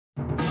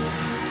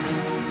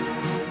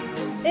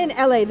In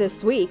LA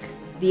this week,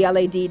 the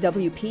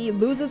LADWP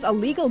loses a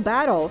legal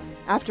battle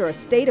after a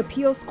state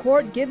appeals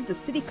court gives the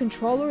city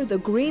controller the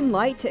green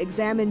light to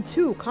examine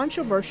two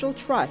controversial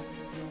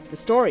trusts. The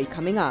story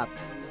coming up.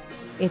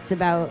 It's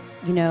about,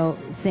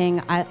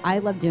 saying, I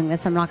love doing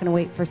this. I'm not going to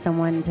wait for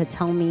someone to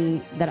tell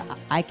me that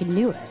I can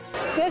do it.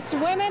 This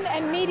Women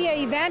and Media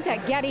event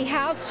at Getty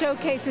House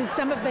showcases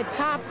some of the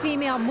top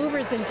female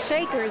movers and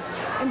shakers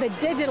in the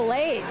digital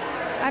age.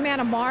 I'm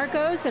Anna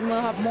Marcos, and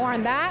we'll have more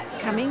on that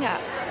coming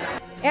up.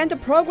 And a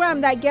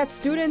program that gets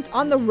students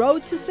on the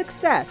road to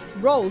success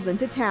rolls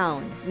into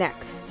town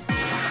next.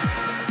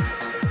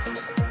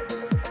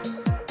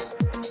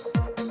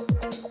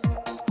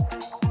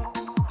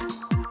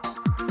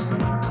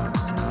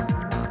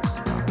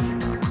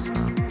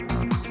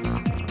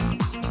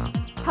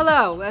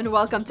 Hello and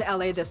welcome to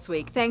LA This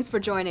Week. Thanks for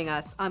joining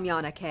us. I'm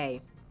Yana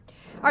Kay.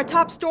 Our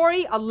top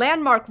story, a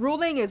landmark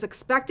ruling is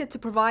expected to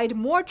provide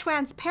more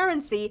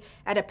transparency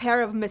at a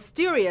pair of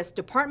mysterious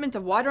Department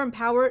of Water and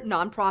Power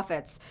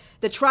nonprofits.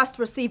 The trust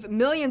receive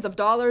millions of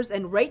dollars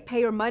in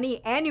ratepayer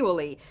money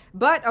annually,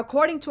 but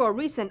according to a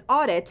recent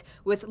audit,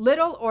 with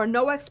little or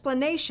no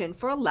explanation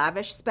for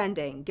lavish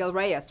spending. Gil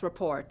Reyes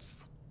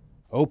reports.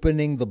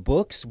 Opening the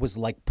books was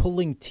like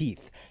pulling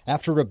teeth.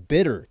 After a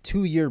bitter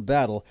 2-year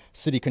battle,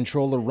 City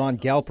Controller Ron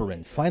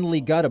Galperin finally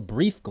got a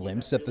brief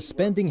glimpse at the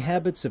spending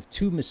habits of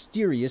two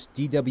mysterious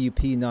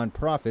DWP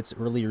nonprofits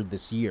earlier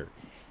this year.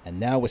 And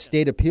now a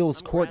state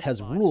appeals court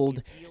has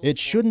ruled it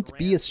shouldn't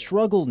be a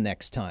struggle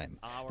next time,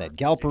 that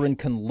Galperin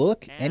can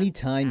look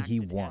anytime he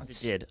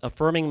wants.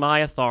 Affirming my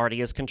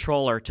authority as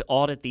controller to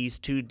audit these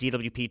two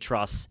DWP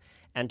trusts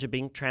and to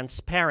bring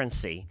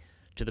transparency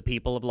to the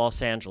people of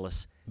Los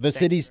Angeles. The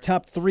city's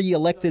top 3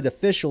 elected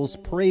officials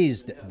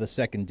praised the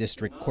 2nd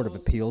District Court of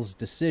Appeals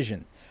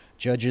decision.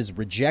 Judges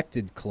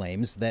rejected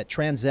claims that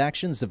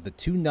transactions of the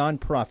two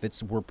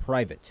nonprofits were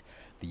private.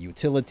 The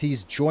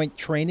utilities' Joint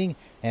Training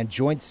and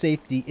Joint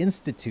Safety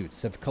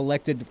Institutes have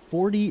collected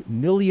 $40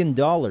 million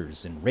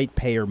in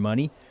ratepayer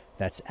money.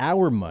 That's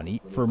our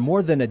money for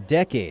more than a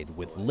decade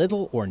with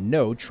little or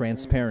no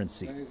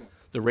transparency.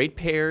 The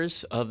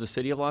ratepayers of the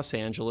city of Los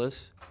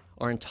Angeles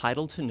are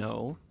entitled to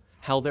know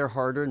how their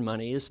hard-earned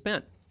money is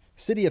spent.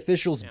 City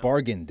officials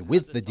bargained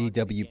with the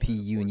DWP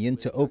union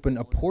to open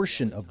a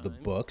portion of the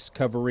books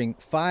covering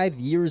 5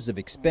 years of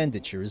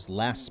expenditures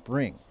last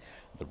spring.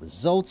 The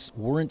results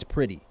weren't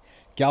pretty.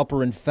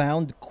 Galperin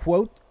found,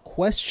 quote,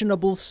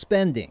 questionable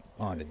spending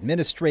on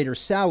administrator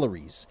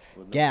salaries,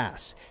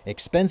 gas,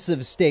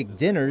 expensive steak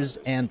dinners,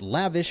 and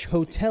lavish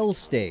hotel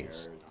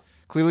stays.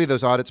 Clearly,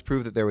 those audits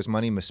prove that there was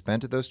money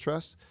misspent at those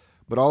trusts.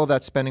 But all of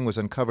that spending was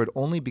uncovered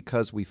only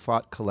because we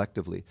fought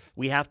collectively.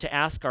 We have to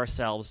ask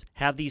ourselves,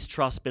 have these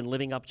trusts been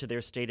living up to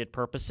their stated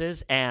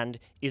purposes, and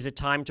is it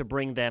time to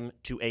bring them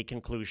to a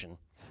conclusion?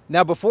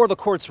 Now, before the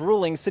court's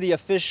ruling, city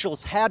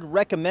officials had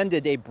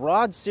recommended a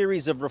broad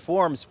series of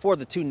reforms for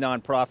the two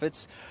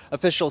nonprofits.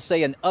 Officials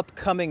say an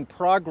upcoming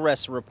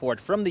progress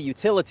report from the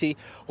utility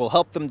will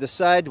help them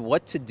decide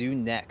what to do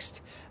next.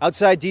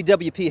 Outside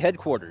DWP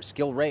headquarters,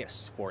 Gil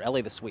Reyes for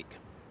LA This Week.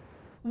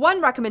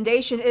 One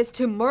recommendation is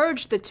to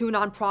merge the two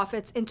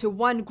nonprofits into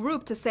one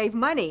group to save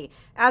money.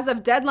 As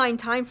of deadline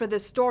time for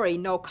this story,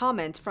 no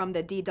comment from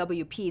the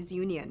DWP's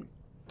union.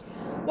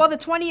 Well, the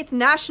 20th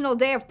National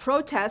Day of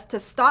Protest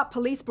to stop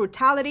police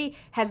brutality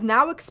has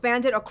now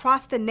expanded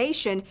across the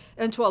nation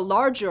into a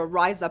larger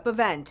Rise Up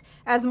event,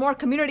 as more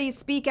communities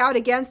speak out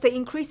against the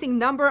increasing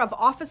number of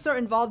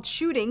officer-involved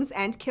shootings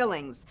and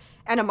killings.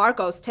 Anna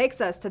Marcos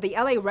takes us to the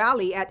LA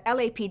rally at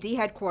LAPD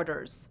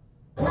headquarters.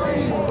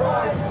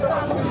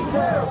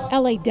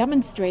 LA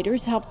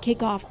demonstrators helped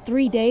kick off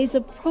 3 days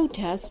of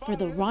protests for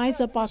the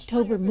Rise Up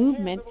October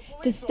movement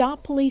to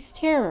stop police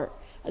terror,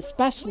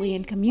 especially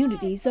in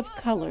communities of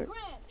color.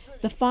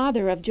 The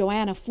father of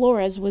Joanna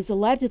Flores was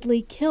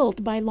allegedly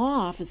killed by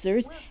law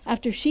officers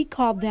after she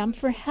called them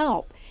for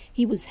help.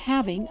 He was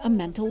having a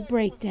mental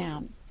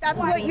breakdown. That's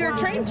what you're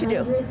trained to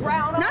do,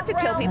 not to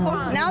kill people.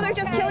 Now they're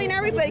just killing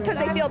everybody because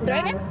they feel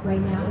threatened.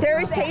 There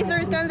is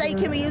tasers, guns that you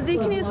can use. You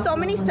can use so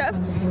many stuff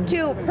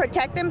to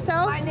protect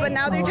themselves, but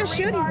now they're just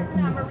shooting.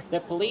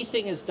 That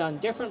policing is done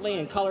differently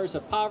in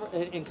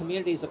in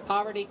communities of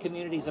poverty,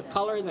 communities of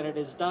color, than it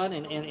is done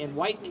in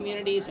white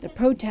communities. The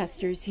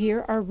protesters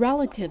here are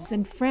relatives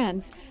and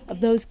friends of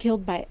those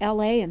killed by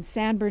LA and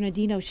San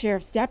Bernardino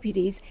sheriff's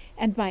deputies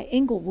and by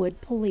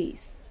Inglewood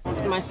police.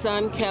 My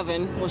son,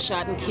 Kevin, was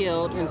shot and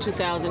killed in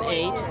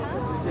 2008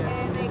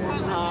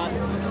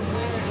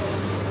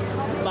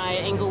 by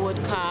an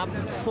Inglewood cop.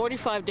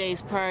 45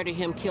 days prior to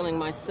him killing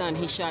my son,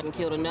 he shot and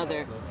killed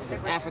another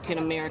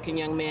African-American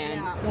young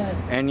man.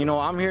 And,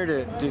 I'm here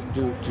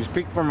to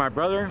speak for my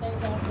brother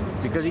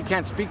because he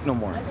can't speak no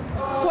more.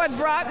 What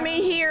brought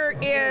me here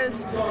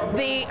is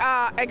the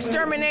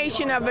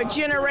extermination of a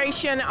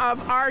generation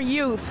of our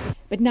youth.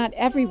 But not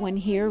everyone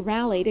here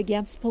rallied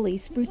against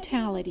police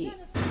brutality.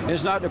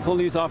 It's not the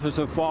police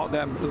officer's fault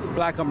that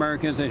black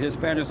Americans and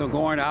Hispanics are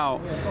going out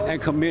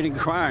and committing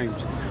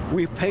crimes.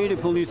 We pay the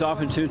police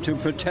officer to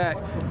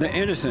protect the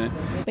innocent.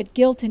 But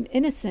guilt and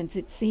innocence,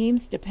 it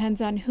seems,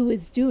 depends on who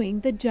is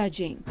doing the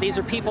judging. These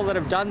are people that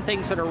have done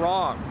things that are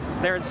wrong.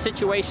 They're in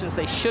situations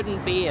they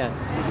shouldn't be in.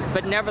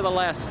 But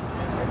nevertheless,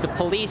 the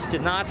police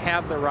did not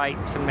have the right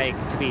to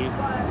be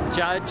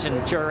judge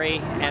and jury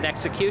and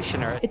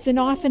executioner. It's an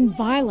often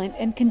violent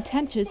and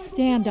contentious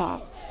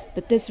standoff,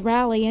 but this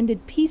rally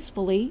ended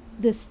peacefully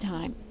this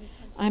time.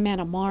 I'm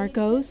Anna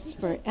Marcos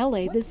for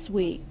LA This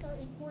Week.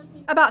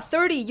 About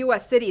 30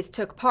 U.S. cities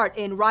took part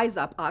in Rise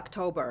Up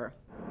October.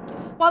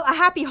 Well, a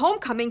happy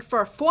homecoming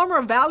for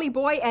former Valley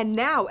boy and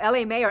now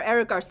LA Mayor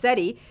Eric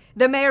Garcetti.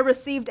 The mayor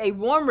received a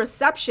warm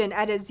reception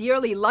at his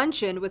yearly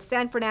luncheon with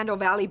San Fernando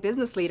Valley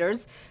business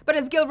leaders. But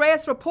as Gil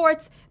Reyes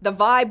reports, the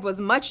vibe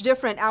was much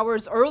different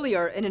hours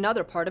earlier in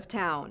another part of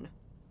town.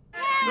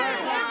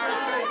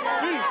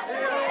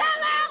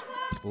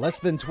 Less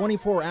than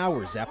 24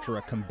 hours after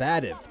a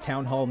combative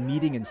town hall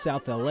meeting in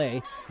South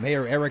LA,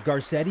 Mayor Eric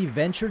Garcetti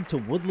ventured to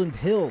Woodland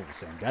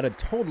Hills and got a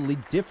totally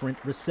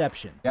different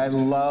reception. I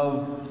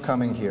love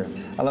coming here.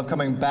 I love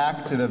coming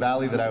back to the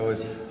valley that I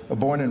was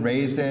born and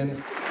raised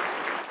in.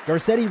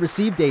 Garcetti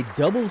received a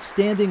double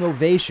standing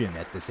ovation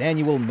at this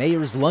annual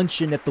Mayor's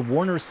Luncheon at the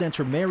Warner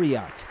Center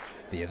Marriott,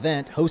 the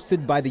event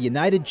hosted by the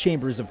United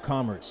Chambers of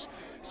Commerce.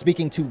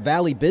 Speaking to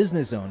Valley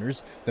business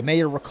owners, the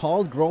mayor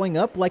recalled growing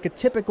up like a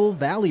typical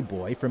Valley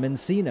boy from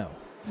Encino.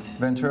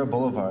 Ventura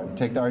Boulevard,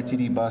 take the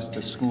RTD bus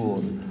to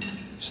school,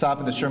 stop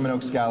at the Sherman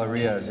Oaks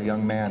Galleria as a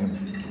young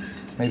man,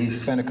 maybe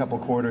spend a couple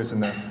quarters in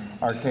the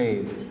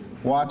arcade,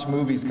 watch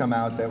movies come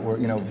out that were,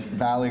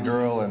 Valley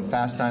Girl and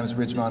Fast Times at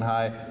Ridgemont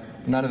High.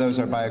 None of those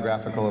are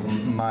biographical of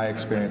my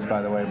experience,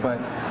 by the way,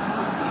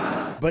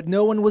 But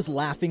no one was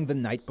laughing the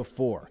night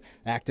before.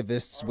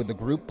 Activists with the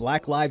group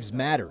Black Lives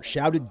Matter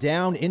shouted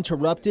down,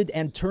 interrupted,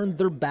 and turned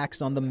their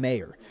backs on the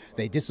mayor.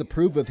 They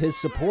disapprove of his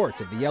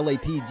support of the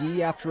LAPD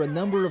after a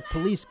number of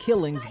police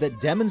killings that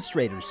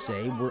demonstrators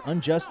say were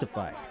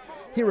unjustified.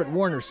 Here at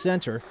Warner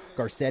Center,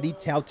 Garcetti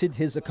touted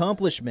his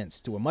accomplishments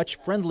to a much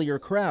friendlier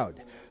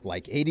crowd,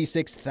 like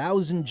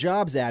 86,000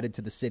 jobs added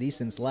to the city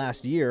since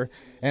last year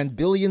and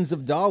billions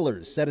of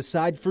dollars set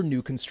aside for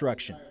new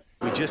construction.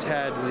 We just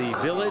had the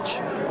Village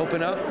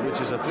open up, which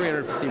is a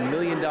 $350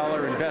 million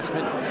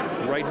investment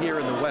right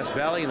here in the West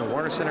Valley, in the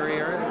Warner Center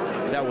area.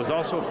 That was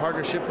also a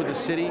partnership with the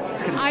city.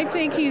 I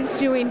think he's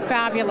doing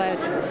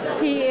fabulous.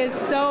 He is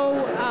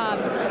so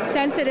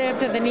sensitive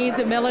to the needs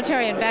of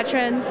military and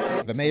veterans.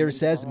 The mayor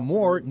says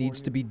more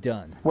needs to be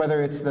done.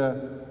 Whether it's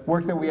the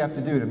work that we have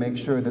to do to make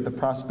sure that the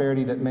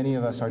prosperity that many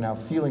of us are now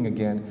feeling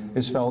again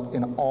is felt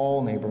in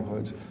all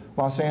neighborhoods.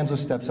 Los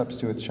Angeles steps up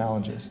to its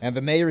challenges. And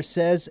the mayor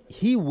says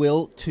he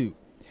will too.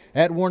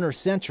 At Warner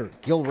Center,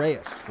 Gil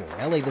Reyes for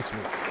LA This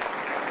Week.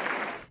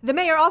 The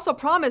mayor also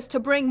promised to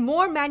bring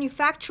more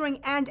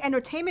manufacturing and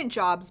entertainment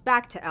jobs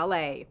back to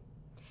LA.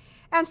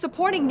 And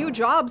supporting new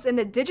jobs in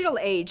the digital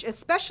age,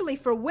 especially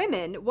for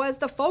women, was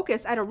the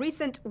focus at a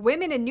recent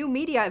Women in New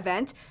Media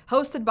event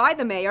hosted by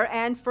the mayor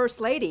and First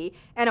Lady.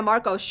 Ana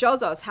Marcos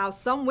shows us how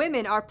some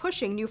women are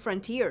pushing new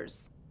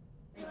frontiers.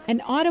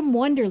 An autumn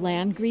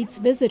wonderland greets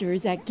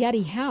visitors at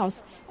Getty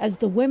House as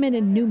the Women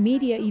in New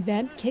Media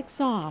event kicks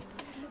off.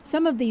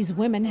 Some of these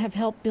women have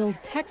helped build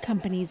tech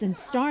companies and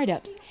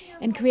startups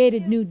and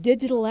created new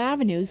digital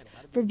avenues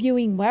for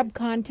viewing web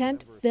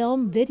content,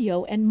 film,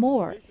 video, and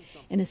more,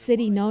 in a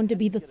city known to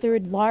be the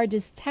third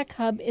largest tech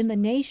hub in the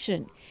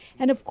nation,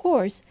 and of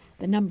course,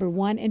 the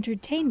 #1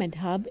 entertainment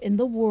hub in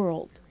the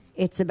world.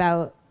 It's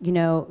about,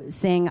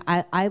 saying,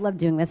 I love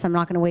doing this. I'm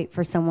not going to wait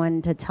for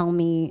someone to tell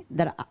me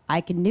that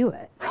I can do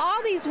it.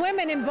 All these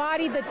women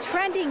embody the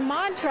trending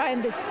mantra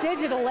in this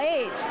digital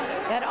age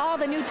that all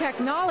the new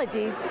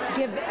technologies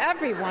give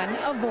everyone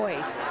a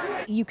voice.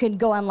 You can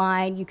go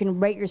online, you can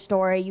write your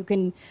story, you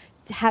can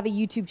have a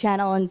YouTube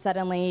channel and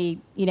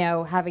suddenly,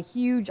 have a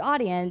huge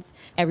audience.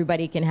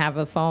 Everybody can have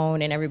a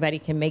phone and everybody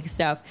can make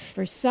stuff.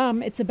 For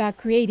some, it's about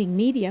creating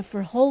media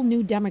for whole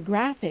new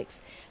demographics,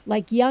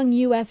 like young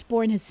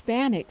U.S.-born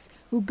Hispanics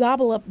who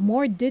gobble up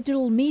more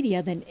digital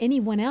media than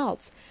anyone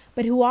else,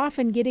 but who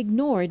often get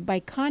ignored by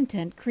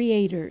content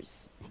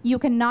creators. You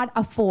cannot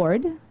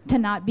afford to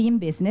not be in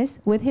business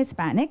with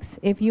Hispanics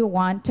if you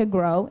want to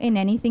grow in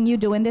anything you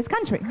do in this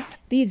country.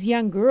 These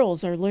young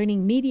girls are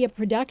learning media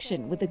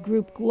production with the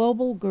group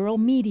Global Girl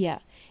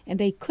Media, and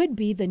they could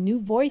be the new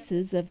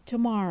voices of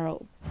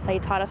tomorrow. They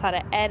taught us how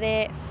to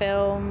edit,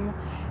 film,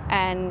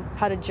 and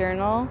how to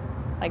journal,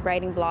 like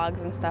writing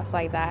blogs and stuff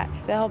like that.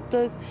 So it helped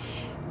us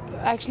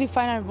actually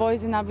find our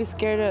voice and not be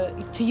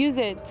scared to use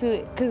it,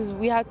 because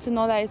we have to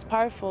know that it's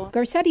powerful.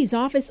 Garcetti's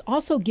office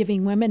also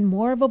giving women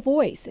more of a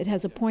voice. It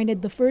has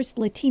appointed the first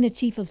Latina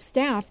chief of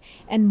staff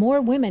and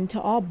more women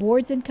to all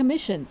boards and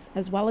commissions,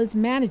 as well as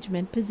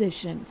management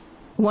positions.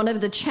 One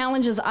of the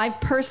challenges I've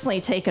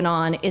personally taken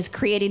on is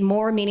creating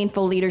more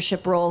meaningful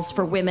leadership roles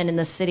for women in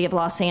the city of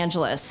Los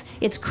Angeles.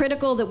 It's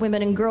critical that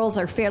women and girls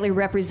are fairly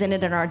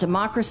represented in our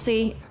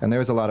democracy. And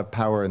there's a lot of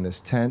power in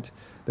this tent.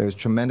 There's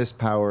tremendous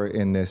power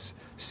in this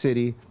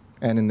city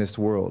and in this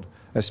world,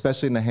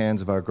 especially in the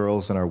hands of our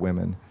girls and our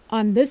women.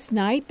 On this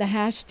night, the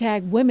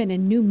hashtag Women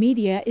in New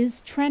Media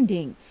is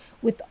trending.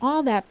 With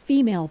all that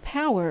female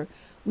power,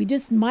 we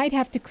just might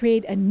have to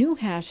create a new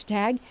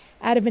hashtag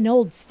out of an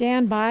old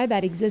standby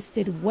that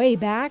existed way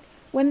back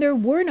when there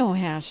were no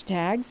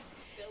hashtags.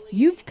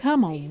 You've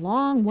come a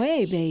long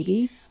way,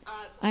 baby.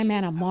 I'm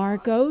Anna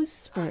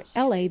Marcos for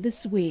LA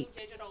This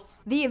Week.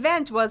 The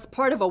event was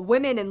part of a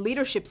Women in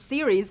Leadership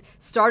series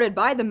started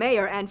by the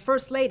mayor and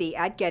First Lady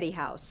at Getty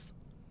House.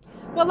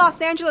 Well,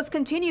 Los Angeles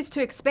continues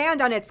to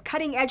expand on its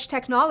cutting-edge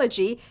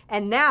technology,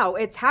 and now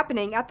it's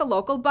happening at the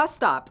local bus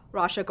stop.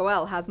 Rasha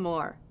Goel has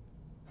more.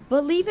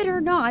 Believe it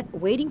or not,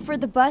 waiting for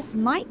the bus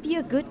might be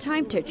a good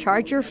time to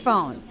charge your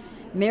phone.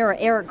 Mayor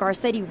Eric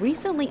Garcetti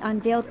recently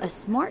unveiled a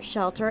smart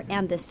shelter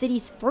and the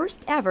city's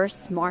first ever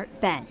smart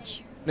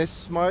bench. This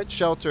smart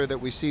shelter that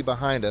we see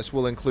behind us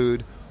will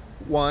include,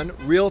 one,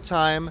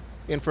 real-time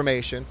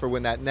information for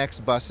when that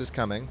next bus is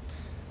coming.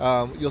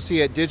 You'll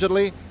see it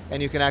digitally,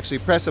 and you can actually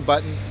press a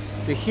button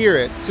to hear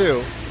it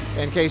too,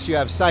 in case you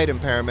have sight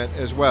impairment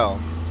as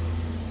well.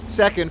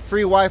 Second,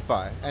 free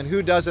Wi-Fi, and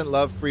who doesn't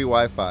love free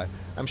Wi-Fi?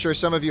 I'm sure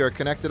some of you are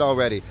connected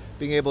already.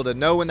 Being able to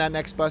know when that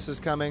next bus is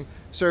coming,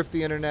 surf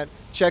the internet,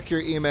 check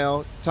your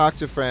email, talk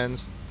to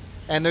friends.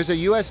 And there's a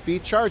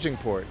USB charging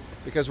port,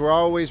 because we're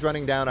always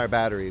running down our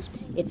batteries.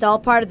 It's all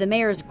part of the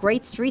mayor's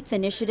Great Streets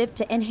initiative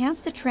to enhance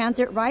the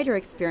transit rider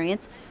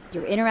experience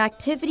through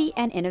interactivity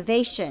and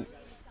innovation.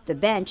 The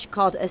bench,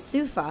 called a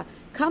sofa,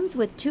 comes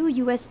with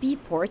 2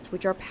 USB ports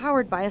which are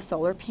powered by a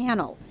solar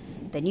panel.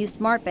 The new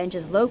smart bench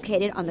is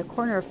located on the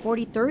corner of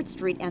 43rd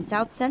Street and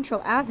South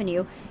Central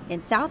Avenue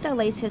in South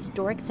LA's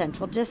historic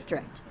Central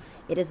District.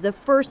 It is the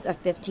first of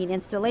 15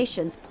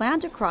 installations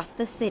planned across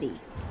the city.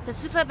 The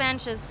sofa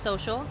bench is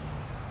social,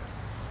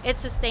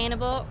 it's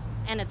sustainable,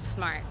 and it's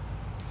smart.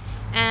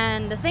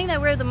 And the thing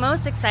that we're the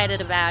most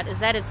excited about is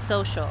that it's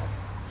social.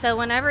 So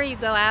whenever you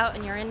go out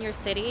and you're in your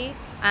city,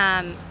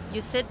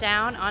 you sit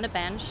down on a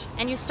bench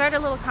and you start a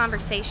little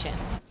conversation.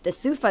 The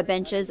sofa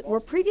benches were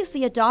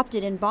previously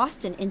adopted in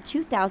Boston in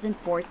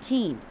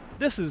 2014.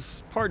 This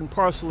is part and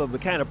parcel of the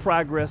kind of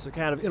progress, the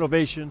kind of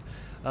innovation,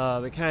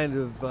 the kind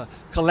of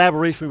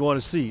collaboration we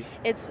want to see.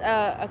 It's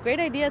a great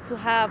idea to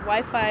have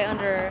Wi-Fi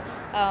under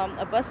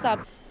a bus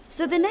stop.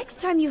 So the next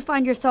time you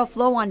find yourself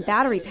low on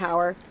battery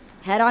power,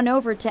 head on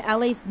over to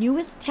LA's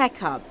newest tech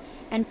hub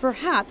and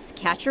perhaps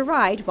catch a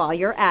ride while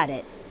you're at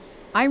it.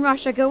 I'm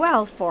Rasha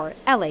Goel for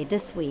LA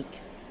This Week.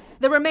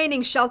 The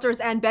remaining shelters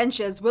and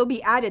benches will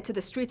be added to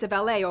the streets of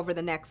LA over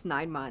the next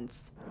 9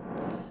 months.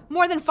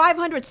 More than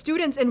 500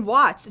 students in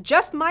Watts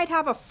just might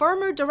have a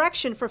firmer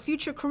direction for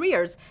future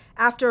careers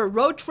after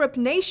Roadtrip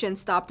Nation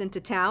stopped into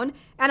town.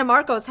 Anna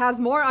Marcos has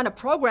more on a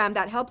program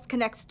that helps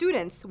connect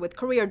students with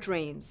career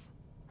dreams.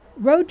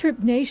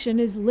 Roadtrip Nation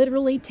is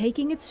literally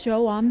taking its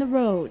show on the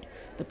road.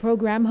 The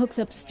program hooks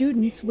up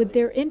students with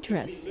their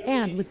interests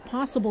and with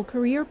possible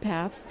career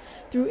paths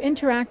through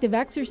interactive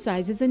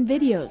exercises and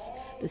videos.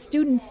 The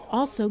students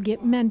also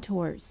get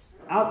mentors.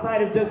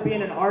 Outside of just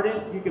being an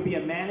artist, you could be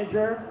a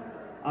manager,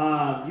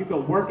 you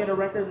could work at a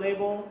record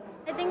label.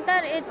 I think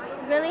that it's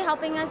really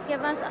helping us,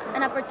 give us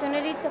an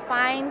opportunity to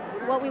find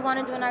what we want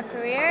to do in our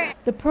career.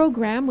 The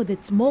program, with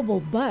its mobile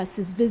bus,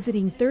 is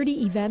visiting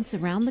 30 events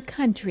around the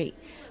country.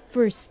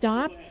 First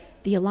stop,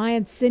 the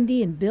Alliance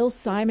Cindy and Bill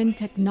Simon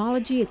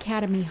Technology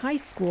Academy High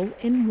School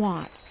in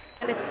Watts.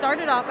 And it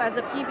started off as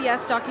a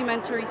PBS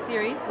documentary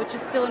series, which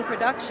is still in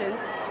production,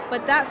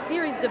 but that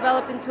series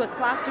developed into a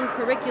classroom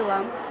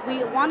curriculum.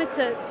 We wanted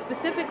to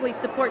specifically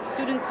support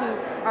students who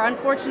are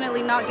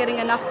unfortunately not getting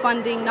enough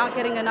funding, not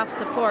getting enough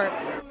support.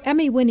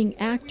 Emmy-winning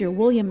actor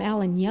William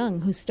Allen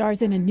Young, who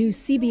stars in a new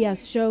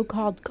CBS show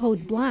called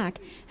Code Black,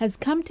 has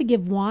come to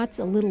give Watts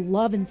a little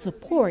love and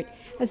support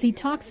as he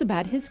talks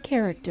about his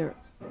character.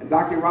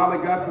 Dr.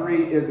 Raleigh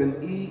Guthrie is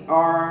an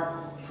ER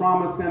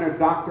trauma center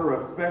doctor,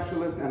 a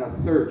specialist, and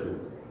a surgeon.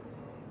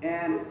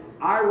 And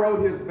I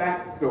wrote his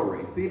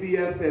backstory.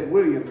 CBS said,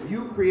 William,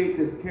 you create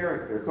this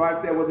character. So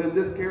I said, well, then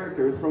this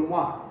character is from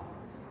Watts.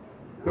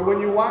 So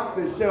when you watch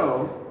the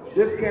show,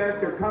 this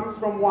character comes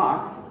from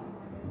Watts.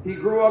 He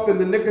grew up in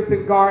the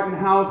Nickerson Garden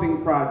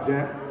Housing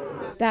Project.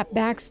 That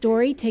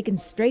backstory taken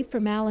straight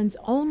from Allen's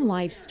own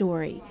life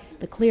story.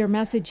 The clear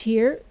message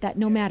here that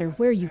no matter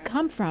where you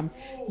come from,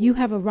 you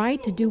have a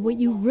right to do what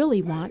you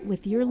really want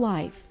with your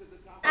life.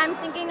 I'm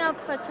thinking of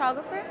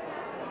photographer,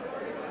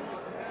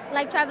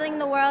 like traveling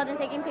the world and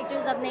taking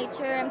pictures of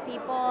nature and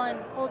people and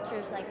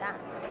cultures like that.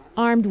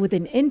 Armed with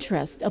an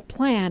interest, a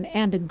plan,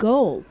 and a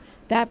goal,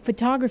 that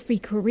photography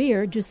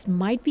career just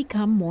might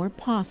become more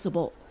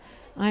possible.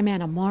 I'm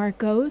Anna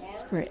Marcos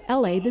for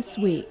LA This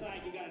Week.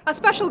 A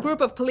special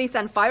group of police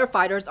and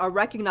firefighters are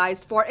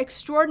recognized for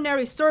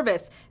extraordinary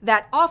service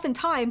that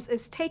oftentimes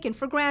is taken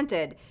for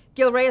granted.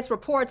 Gil Reyes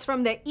reports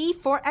from the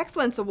E4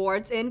 Excellence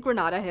Awards in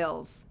Granada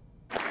Hills.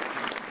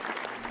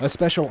 A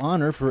special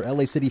honor for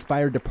LA City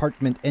Fire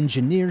Department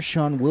engineer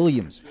Sean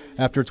Williams.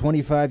 After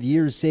 25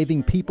 years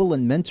saving people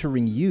and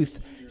mentoring youth,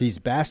 He's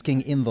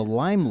basking in the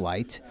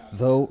limelight,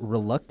 though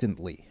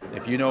reluctantly.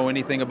 If you know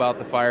anything about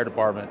the fire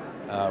department,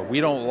 we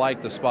don't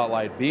like the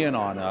spotlight being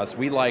on us.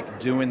 We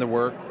like doing the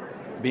work,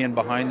 being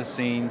behind the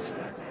scenes.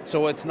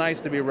 So it's nice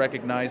to be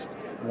recognized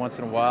once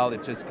in a while.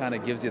 It just kind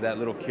of gives you that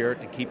little carrot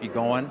to keep you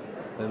going,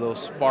 the little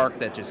spark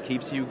that just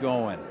keeps you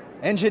going.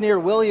 Engineer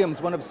Williams,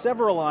 one of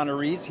several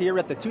honorees here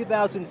at the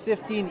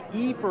 2015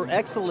 E for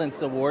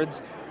Excellence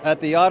Awards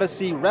at the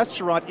Odyssey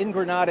Restaurant in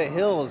Granada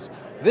Hills.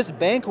 This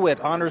banquet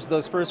honors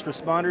those first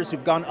responders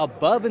who've gone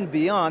above and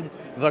beyond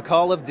the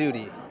call of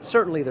duty.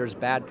 Certainly there's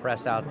bad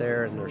press out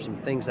there and there's some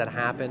things that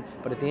happen,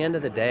 but at the end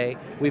of the day,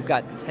 we've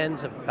got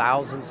tens of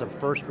thousands of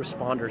first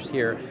responders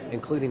here,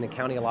 including the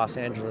County of Los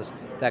Angeles,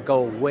 that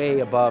go way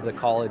above the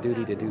call of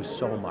duty to do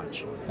so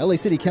much. LA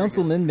City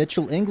Councilman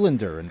Mitchell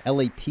Englander, an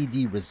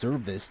LAPD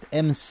reservist,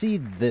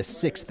 emceed this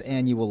 6th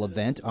annual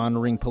event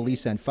honoring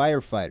police and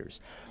firefighters,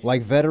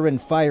 like veteran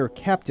fire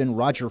captain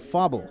Roger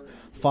Fauble.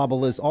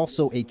 Fauble is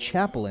also a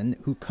chaplain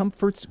who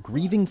comforts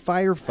grieving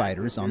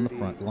firefighters on the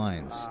front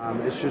lines.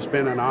 It's just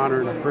been an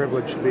honor and a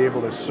privilege to be able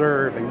to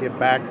serve and give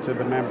back to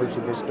the members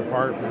of this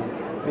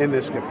department in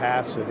this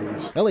capacity.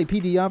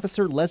 LAPD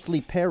officer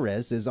Leslie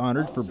Perez is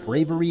honored for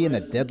bravery in a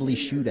deadly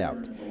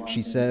shootout.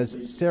 She says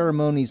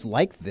ceremonies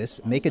like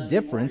this make a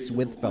difference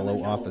with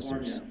fellow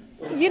officers.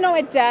 You know,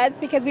 it does,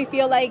 because we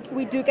feel like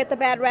we do get the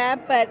bad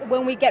rap, but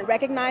when we get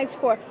recognized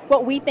for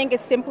what we think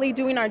is simply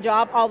doing our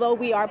job, although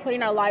we are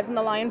putting our lives on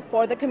the line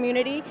for the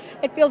community,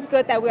 it feels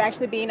good that we're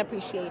actually being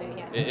appreciated.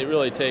 Yes. It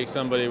really takes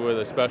somebody with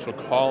a special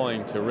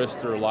calling to risk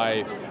their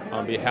life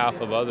on behalf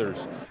of others.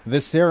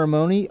 This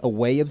ceremony, a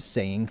way of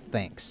saying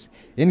thanks.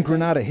 In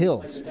Granada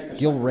Hills,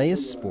 Gil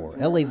Reyes for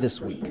LA This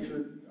Week.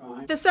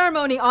 The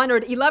ceremony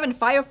honored 11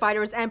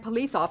 firefighters and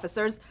police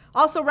officers,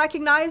 also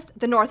recognized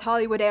the North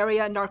Hollywood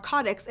Area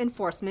Narcotics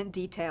Enforcement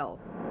Detail.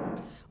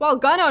 While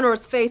gun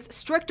owners face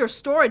stricter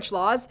storage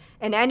laws,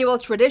 an annual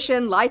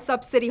tradition lights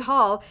up City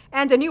Hall,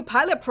 and a new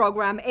pilot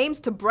program aims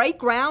to break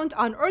ground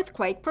on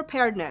earthquake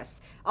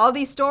preparedness. All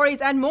these stories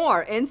and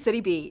more in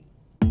City Beat.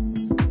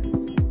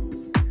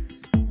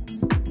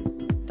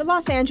 The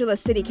Los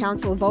Angeles City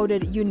Council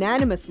voted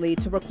unanimously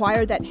to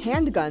require that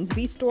handguns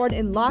be stored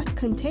in locked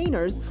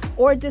containers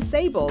or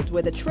disabled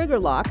with a trigger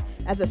lock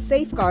as a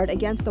safeguard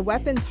against the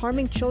weapons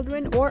harming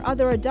children or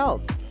other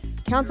adults.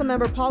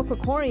 Councilmember Paul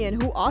Krikorian,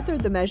 who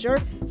authored the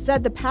measure,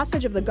 said the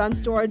passage of the gun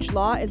storage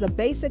law is a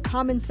basic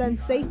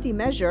common-sense safety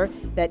measure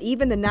that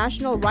even the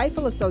National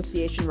Rifle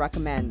Association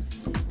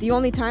recommends. The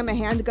only time a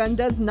handgun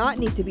does not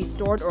need to be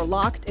stored or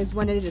locked is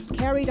when it is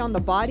carried on the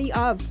body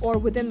of or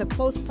within the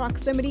close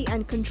proximity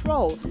and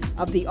control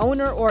of the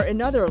owner or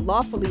another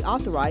lawfully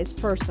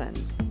authorized person.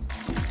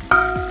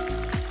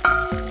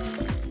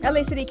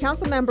 LA City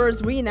Council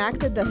members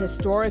reenacted the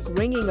historic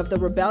ringing of the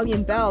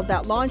rebellion bell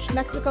that launched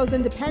Mexico's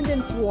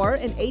independence war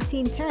in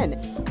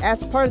 1810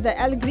 as part of the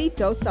El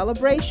Grito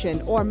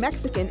celebration, or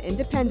Mexican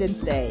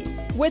Independence Day.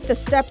 With the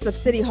steps of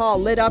City Hall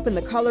lit up in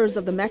the colors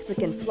of the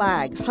Mexican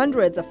flag,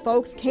 hundreds of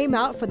folks came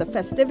out for the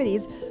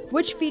festivities,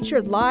 which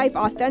featured live,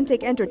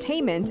 authentic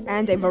entertainment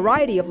and a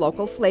variety of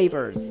local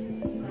flavors.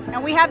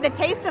 And we have the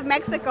Taste of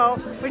Mexico,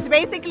 which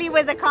basically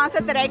was a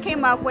concept that I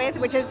came up with,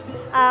 which is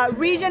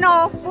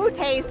regional food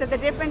taste of the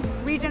different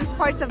regions,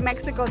 parts of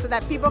Mexico, so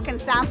that people can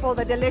sample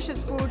the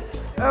delicious food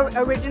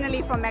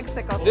originally from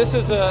Mexico. This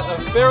is a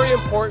very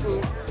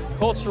important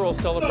cultural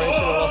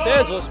celebration in Los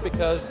Angeles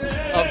because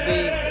of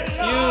the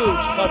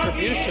huge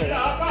contributions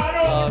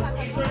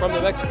from the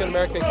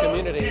Mexican-American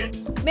community.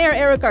 Mayor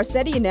Eric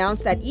Garcetti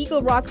announced that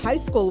Eagle Rock High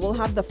School will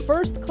have the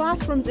first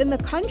classrooms in the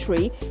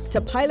country to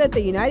pilot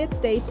the United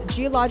States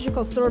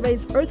Geological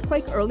Survey's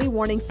earthquake early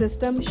warning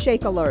system,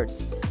 Shake Alert.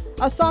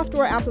 A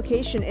software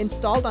application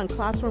installed on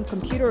classroom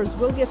computers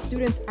will give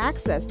students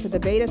access to the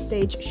beta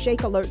stage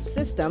Shake Alert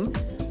system,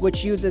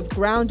 which uses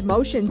ground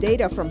motion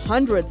data from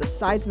hundreds of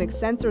seismic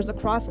sensors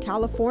across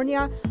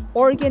California,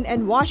 Oregon,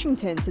 and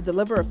Washington to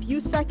deliver a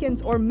few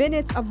seconds or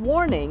minutes of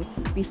warning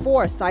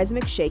before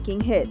seismic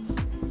shaking hits.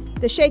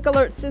 The Shake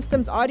Alert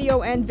system's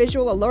audio and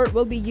visual alert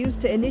will be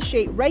used to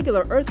initiate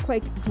regular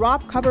earthquake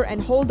drop, cover,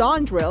 and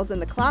hold-on drills in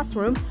the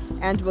classroom,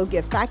 and will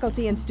give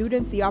faculty and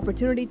students the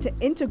opportunity to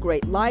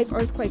integrate live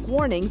earthquake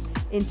warnings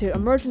into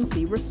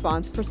emergency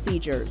response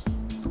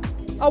procedures.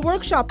 A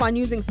workshop on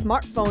using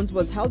smartphones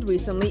was held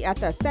recently at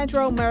the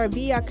Centro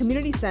Maravilla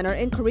Community Center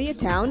in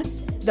Koreatown.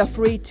 The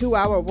free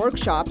 2-hour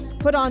workshops,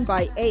 put on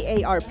by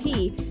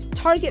AARP,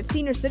 target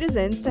senior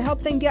citizens to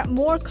help them get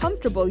more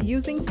comfortable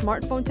using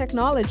smartphone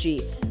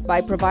technology by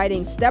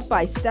providing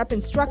step-by-step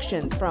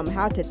instructions from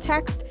how to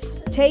text,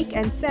 take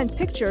and send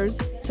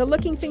pictures to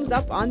looking things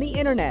up on the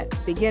internet.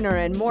 Beginner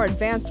and more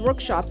advanced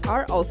workshops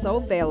are also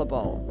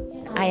available.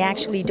 I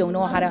actually don't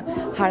know how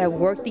to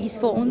work these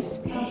phones,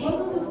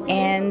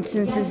 and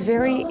since it's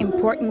very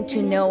important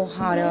to know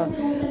how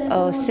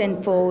to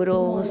send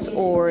photos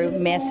or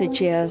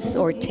messages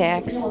or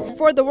text.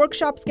 For the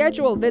workshop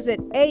schedule, visit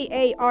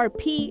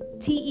aarptek.org.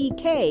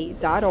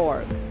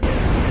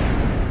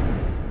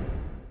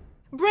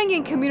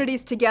 bringing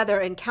communities together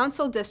in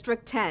Council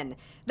District 10.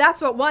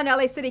 That's what one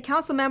LA City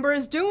Council member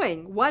is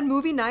doing, one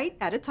movie night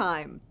at a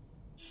time.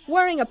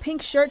 Wearing a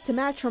pink shirt to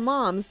match her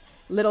mom's,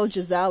 little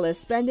Giselle is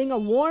spending a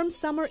warm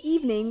summer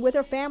evening with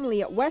her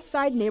family at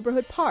Westside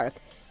Neighborhood Park.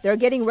 They're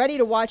getting ready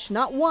to watch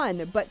not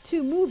one, but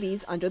 2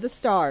 movies under the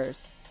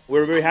stars.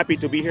 We're very happy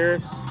to be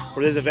here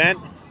for this event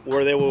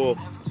where they will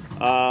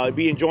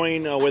be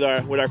enjoying with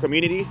our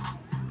community,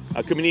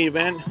 a community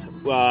event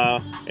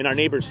and our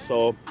neighbors.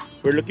 So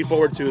we're looking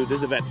forward to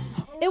this event.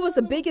 It was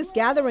the biggest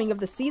gathering of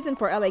the season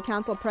for LA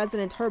Council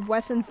President Herb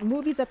Wesson's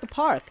Movies at the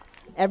Park.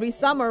 Every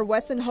summer,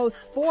 Wesson hosts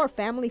 4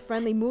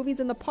 family-friendly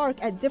movies in the park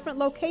at different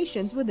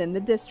locations within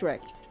the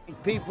district.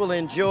 People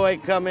enjoy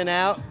coming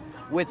out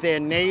with their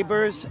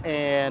neighbors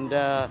and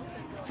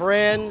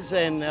friends,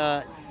 and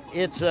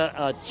it's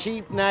a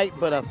cheap night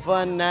but a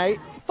fun night.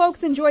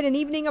 Folks enjoyed an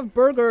evening of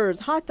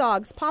burgers, hot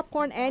dogs,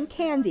 popcorn, and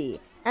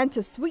candy. And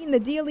to sweeten the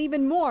deal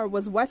even more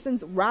was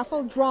Wesson's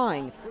raffle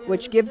drawing,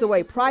 which gives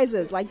away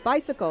prizes like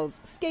bicycles,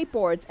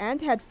 skateboards,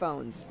 and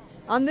headphones.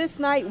 On this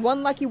night,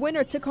 one lucky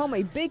winner took home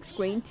a big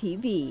screen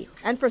TV.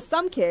 And for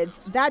some kids,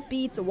 that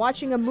beats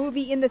watching a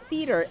movie in the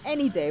theater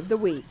any day of the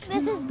week.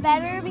 This is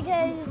better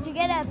because you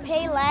get to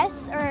pay less,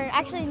 or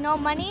actually no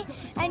money,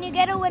 and you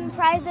get to win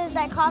prizes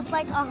that cost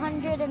like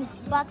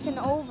 $100 and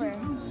over,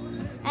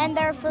 and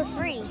they're for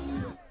free.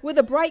 With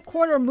a bright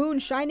quarter moon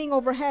shining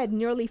overhead,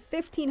 nearly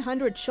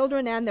 1,500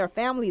 children and their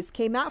families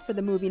came out for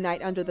the movie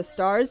night under the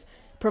stars,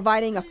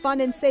 providing a fun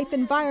and safe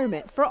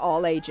environment for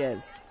all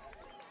ages.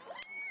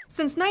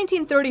 Since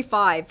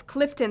 1935,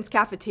 Clifton's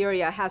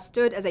Cafeteria has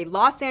stood as a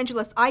Los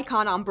Angeles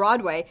icon on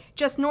Broadway,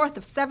 just north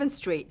of 7th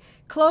Street.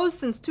 Closed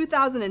since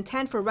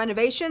 2010 for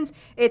renovations,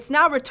 it's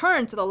now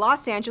returned to the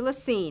Los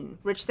Angeles scene.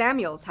 Rich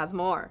Samuels has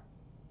more.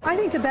 I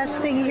think the best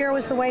thing here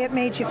was the way it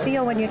made you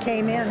feel when you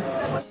came in.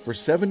 For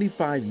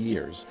 75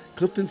 years,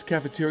 Clifton's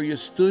Cafeteria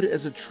stood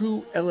as a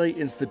true LA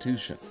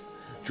institution,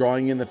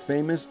 drawing in the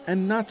famous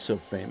and not so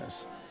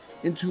famous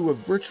into a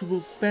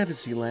virtual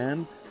fantasy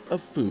land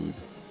of food.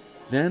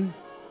 Then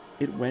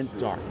it went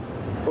dark.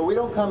 But we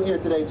don't come here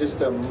today just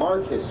to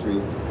mark history.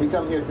 We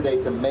come here today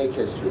to make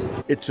history.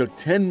 It took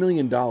 $10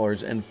 million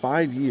and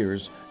 5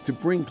 years to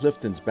bring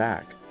Clifton's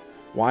back.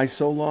 Why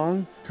so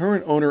long?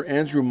 Current owner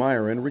Andrew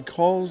Myron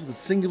recalls the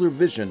singular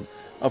vision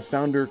of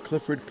founder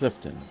Clifford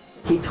Clifton.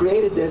 He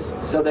created this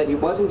so that he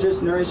wasn't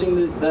just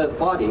nourishing the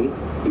body,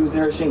 he was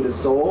nourishing the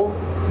soul,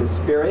 the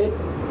spirit,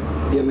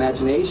 the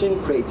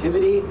imagination,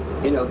 creativity,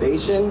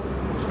 innovation,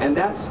 and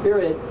that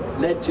spirit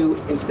led to,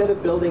 instead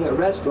of building a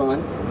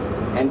restaurant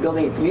and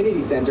building a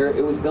community center,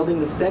 it was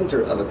building the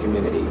center of a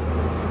community.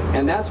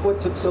 And that's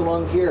what took so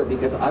long here,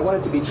 because I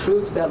wanted to be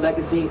true to that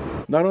legacy.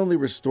 Not only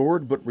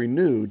restored but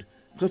renewed,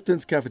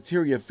 Clifton's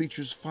Cafeteria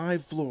features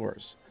 5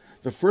 floors.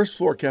 The first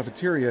floor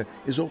cafeteria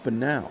is open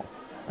now.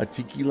 A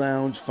tiki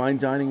lounge, fine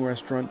dining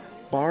restaurant,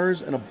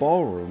 bars, and a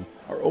ballroom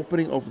are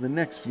opening over the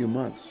next few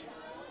months.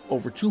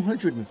 Over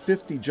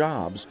 250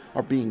 jobs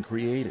are being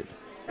created.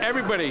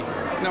 Everybody,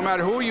 no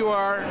matter who you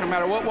are, no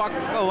matter what walk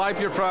of life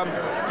you're from,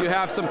 you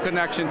have some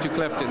connection to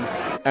Clifton's.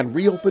 And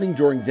reopening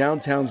during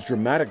downtown's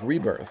dramatic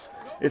rebirth,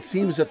 it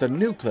seems that the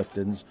new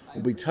Cliftons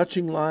will be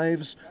touching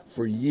lives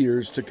for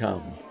years to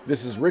come.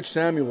 This is Rich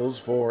Samuels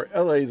for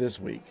LA This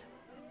Week.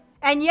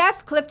 And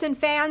yes, Clifton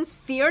fans,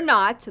 fear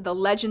not, the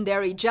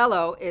legendary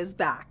Jell-O is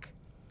back.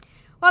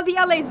 Well, the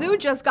LA Zoo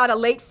just got a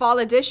late fall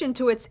addition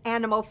to its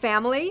animal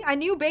family. A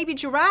new baby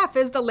giraffe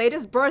is the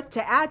latest birth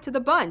to add to the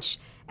bunch.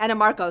 Anna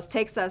Marcos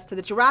takes us to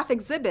the giraffe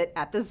exhibit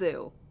at the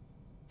zoo.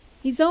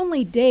 He's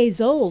only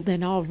days old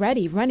and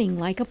already running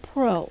like a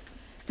pro.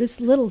 This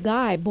little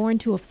guy, born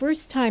to a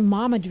first-time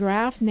mama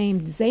giraffe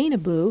named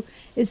Zainabu,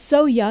 is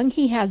so young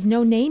he has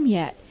no name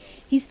yet.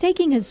 He's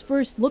taking his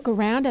first look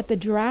around at the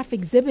giraffe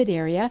exhibit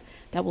area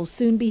that will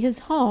soon be his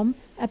home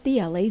at the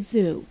LA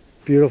Zoo.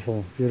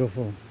 Beautiful,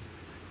 beautiful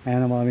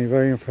animal. I mean,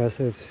 very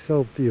impressive.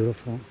 So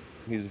beautiful.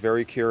 He's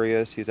very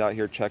curious. He's out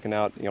here checking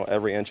out,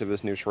 every inch of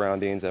his new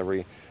surroundings,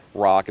 every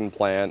rock and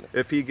plant.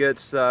 If he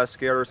gets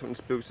scared or something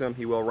spooks him,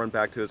 he will run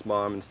back to his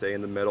mom and stay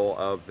in the middle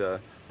of the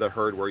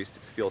herd where he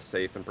feels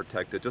safe and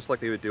protected, just like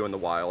they would do in the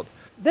wild.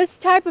 This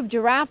type of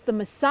giraffe, the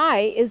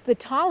Maasai, is the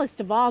tallest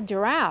of all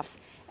giraffes,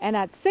 and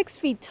at 6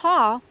 feet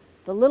tall,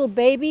 the little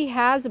baby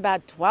has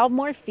about 12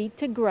 more feet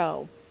to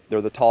grow.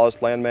 They're the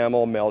tallest land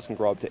mammal. Males can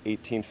grow up to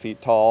 18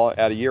 feet tall.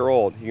 At a year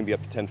old, he can be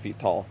up to 10 feet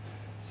tall.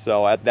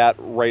 So at that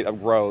rate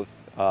of growth,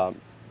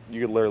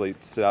 you could literally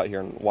sit out here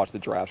and watch the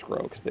giraffes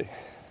grow because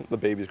the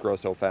babies grow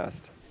so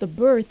fast. The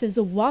birth is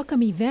a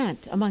welcome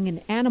event among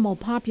an animal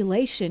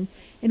population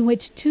in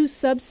which 2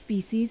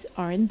 subspecies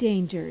are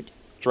endangered.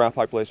 Giraffe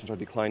populations are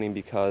declining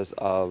because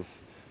of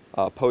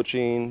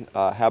poaching,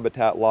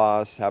 habitat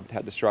loss,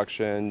 habitat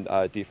destruction,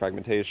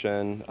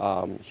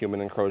 defragmentation,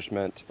 human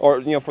encroachment, or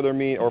for their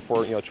meat, or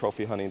for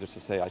trophy hunting, just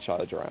to say I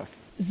shot a giraffe.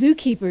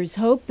 Zookeepers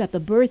hope that the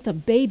birth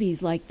of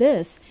babies like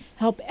this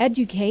help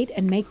educate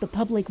and make the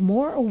public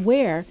more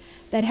aware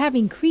that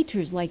having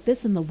creatures like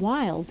this in the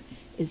wild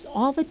is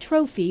all the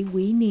trophy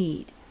we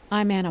need.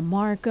 I'm Anna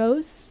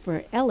Marcos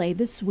for LA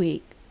This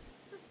Week.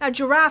 Now,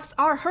 giraffes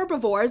are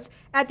herbivores.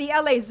 At the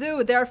LA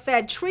Zoo, they're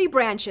fed tree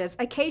branches,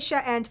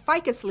 acacia and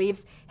ficus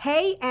leaves,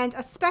 hay, and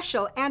a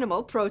special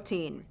animal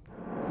protein.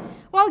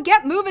 Well,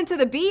 get moving to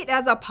the beat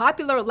as a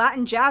popular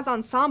Latin jazz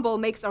ensemble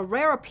makes a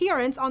rare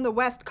appearance on the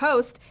West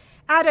Coast.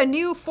 Add a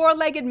new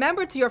four-legged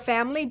member to your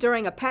family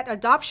during a pet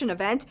adoption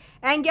event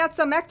and get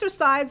some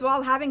exercise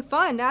while having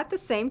fun at the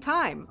same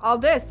time. All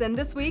this in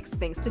this week's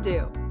Things to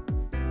Do.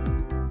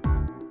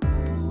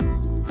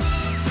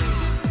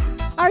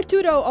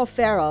 Arturo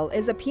O'Farrell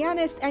is a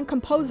pianist and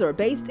composer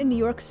based in New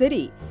York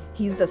City.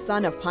 He's the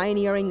son of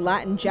pioneering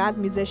Latin jazz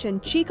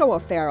musician Chico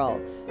O'Farrell.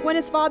 When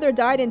his father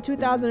died in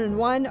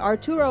 2001,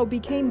 Arturo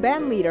became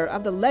bandleader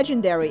of the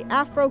legendary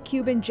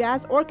Afro-Cuban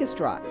Jazz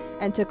Orchestra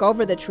and took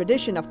over the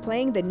tradition of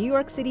playing the New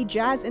York City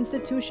jazz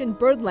institution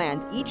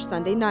Birdland each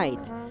Sunday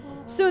night.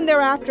 Soon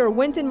thereafter,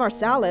 Wynton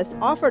Marsalis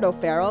offered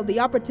O'Farrell the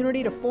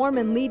opportunity to form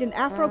and lead an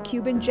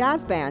Afro-Cuban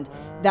jazz band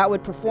that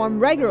would perform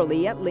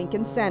regularly at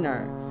Lincoln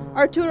Center.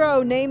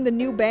 Arturo named the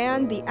new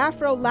band the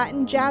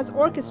Afro-Latin Jazz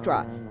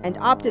Orchestra and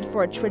opted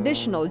for a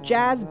traditional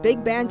jazz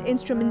big band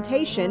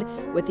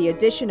instrumentation with the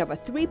addition of a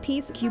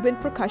three-piece Cuban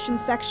percussion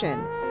section.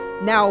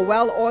 Now a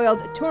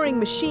well-oiled touring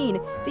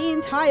machine, the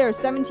entire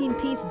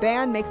 17-piece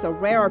band makes a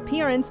rare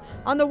appearance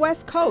on the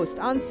West Coast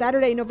on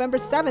Saturday, November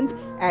 7th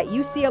at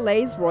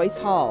UCLA's Royce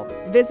Hall.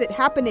 Visit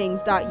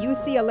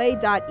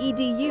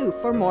happenings.ucla.edu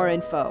for more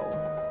info.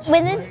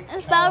 When this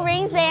bell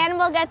rings, the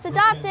animal gets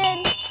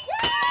adopted.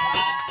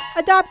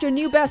 Adopt your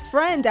new best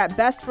friend at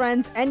Best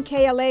Friends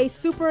NKLA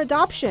Super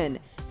Adoption.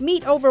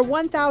 Meet over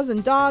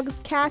 1,000 dogs,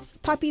 cats,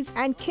 puppies,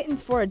 and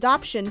kittens for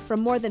adoption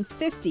from more than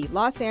 50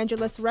 Los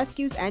Angeles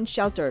rescues and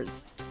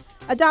shelters.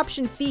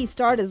 Adoption fees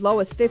start as low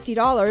as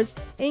 $50,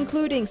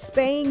 including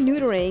spaying,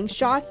 neutering,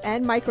 shots,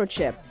 and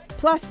microchip.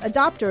 Plus,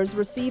 adopters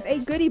receive a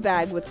goodie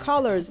bag with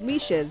collars,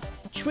 leashes,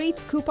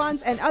 treats,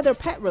 coupons, and other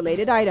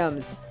pet-related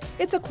items.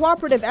 It's a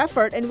cooperative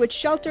effort in which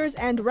shelters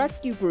and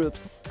rescue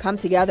groups come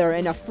together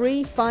in a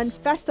free, fun,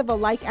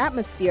 festival-like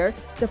atmosphere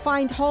to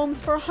find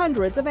homes for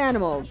hundreds of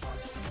animals.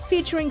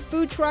 Featuring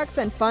food trucks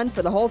and fun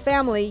for the whole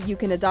family, you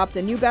can adopt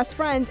a new best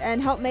friend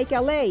and help make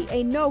LA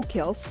a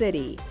no-kill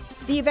city.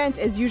 The event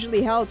is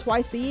usually held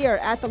twice a year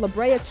at the La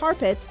Brea Tar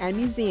Pits and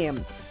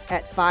Museum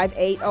at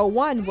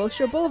 5801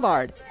 Wilshire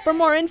Boulevard. For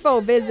more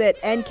info,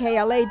 visit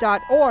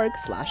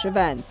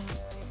nkla.org/events.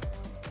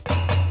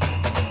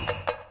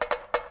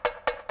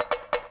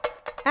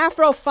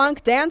 Afro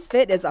Funk Dance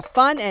Fit is a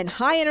fun and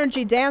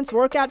high-energy dance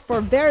workout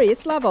for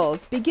various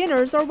levels.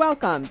 Beginners are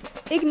welcomed.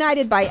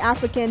 Ignited by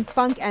African,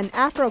 funk, and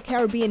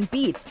Afro-Caribbean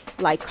beats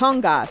like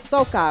conga,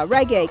 soca,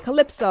 reggae,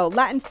 calypso,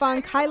 Latin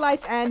funk,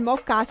 highlife, and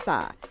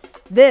mokasa.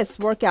 This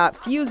workout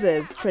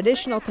fuses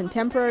traditional,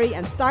 contemporary,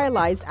 and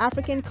stylized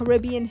African,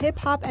 Caribbean,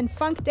 hip-hop, and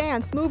funk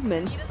dance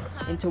movements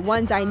into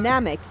one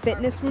dynamic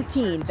fitness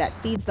routine that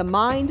feeds the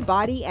mind,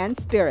 body, and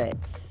spirit.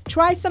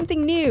 Try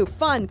something new,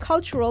 fun,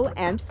 cultural,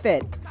 and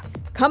fit.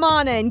 Come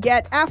on and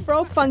get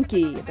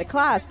Afro-Funky. The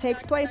class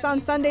takes place on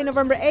Sunday,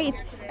 November 8th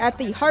at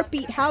the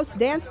Heartbeat House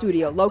Dance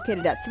Studio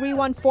located at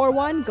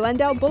 3141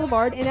 Glendale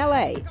Boulevard in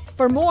LA.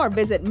 For more,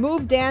 visit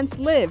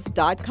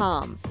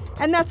movedancelive.com.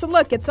 And that's a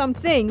look at some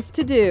things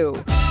to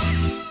do.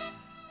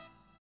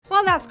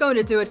 Well, that's going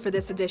to do it for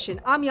this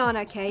edition. I'm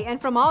Yana Kay, and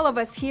from all of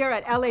us here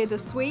at LA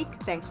This Week,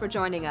 thanks for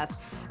joining us.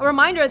 A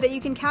reminder that you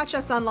can catch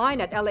us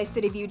online at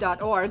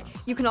lacityview.org.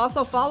 You can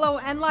also follow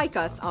and like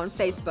us on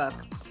Facebook.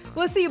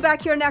 We'll see you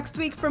back here next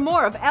week for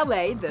more of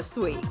LA This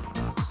Week.